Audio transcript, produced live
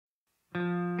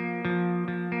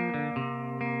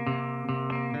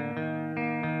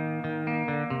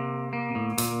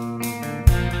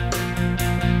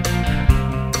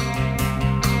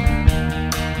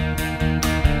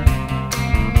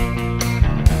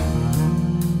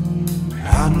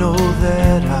know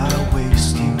that I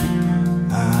waste you.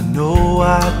 I know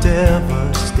I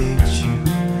devastate you.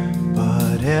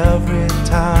 But every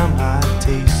time I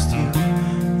taste you,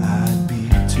 I'd be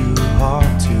too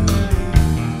hard to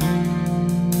leave.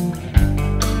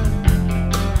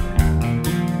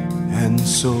 And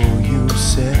so you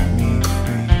set me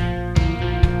free.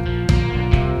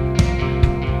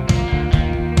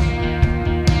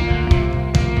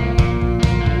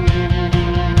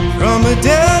 From a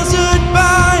desert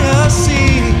by a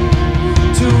sea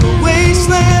to a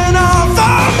wasteland all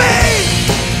for me.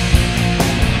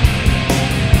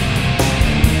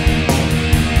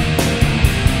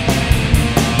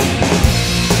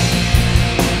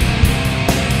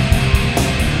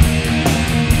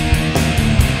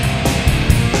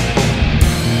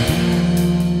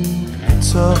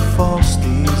 It's a false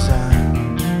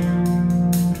design,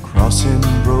 crossing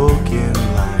broken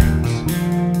lines,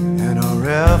 and our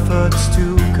efforts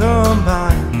to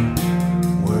combine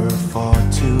were far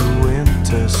too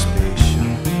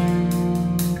interspatial.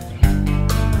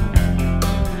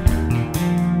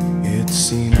 It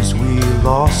seems we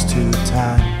lost to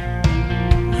time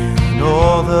when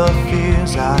all the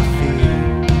fears I fear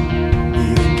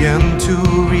began to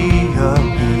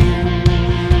reappear.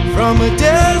 From a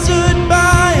desert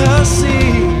by a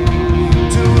sea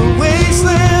to a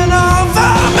wasteland all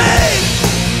for me.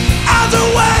 As a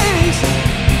waste,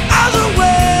 as a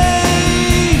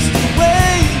waste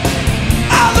away,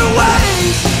 as a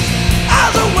waste, as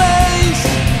a waste,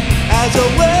 as a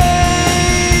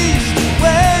waste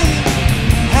away,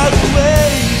 as a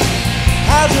waste,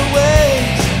 as a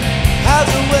waste, as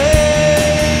a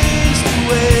waste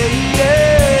away,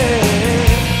 yeah.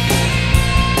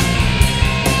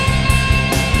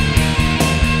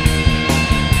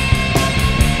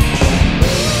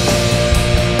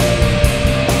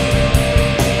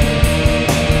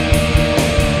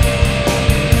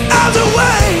 As a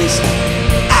waste,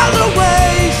 as a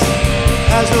waste,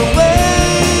 as a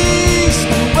waste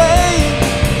away,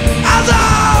 as a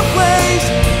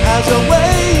waste, as a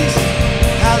waste,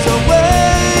 as a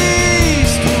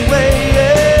waste away,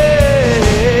 yeah.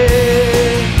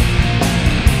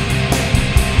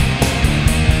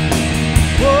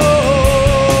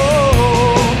 Whoa.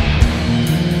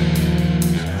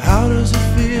 How does it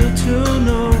feel to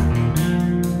know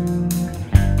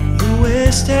you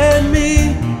wasted me?